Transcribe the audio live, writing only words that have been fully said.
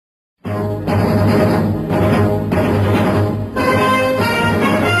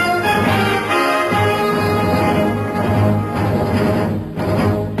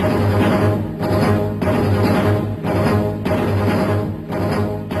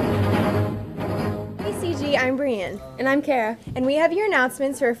I'm Brienne. And I'm Kara. And we have your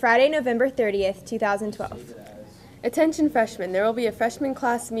announcements for Friday, November 30th, 2012. Attention freshmen, there will be a freshman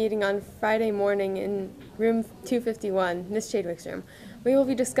class meeting on Friday morning in room 251, Miss Chadwick's room. We will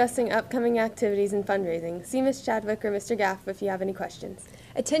be discussing upcoming activities and fundraising. See Miss Chadwick or Mr. Gaff if you have any questions.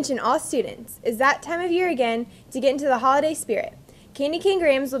 Attention all students. It's that time of year again to get into the holiday spirit. Candy cane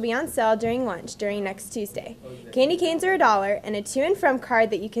grams will be on sale during lunch during next Tuesday. Candy canes are $1 and a to and from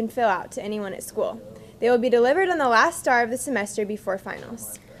card that you can fill out to anyone at school. They will be delivered on the last star of the semester before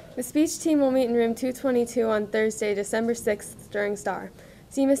finals. The speech team will meet in room 222 on Thursday, December 6th during STAR.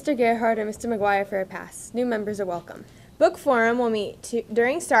 See Mr. Gerhardt or Mr. McGuire for a pass. New members are welcome. Book Forum will meet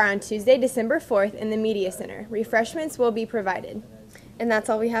during STAR on Tuesday, December 4th in the Media Center. Refreshments will be provided. And that's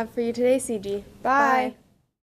all we have for you today, CG. Bye.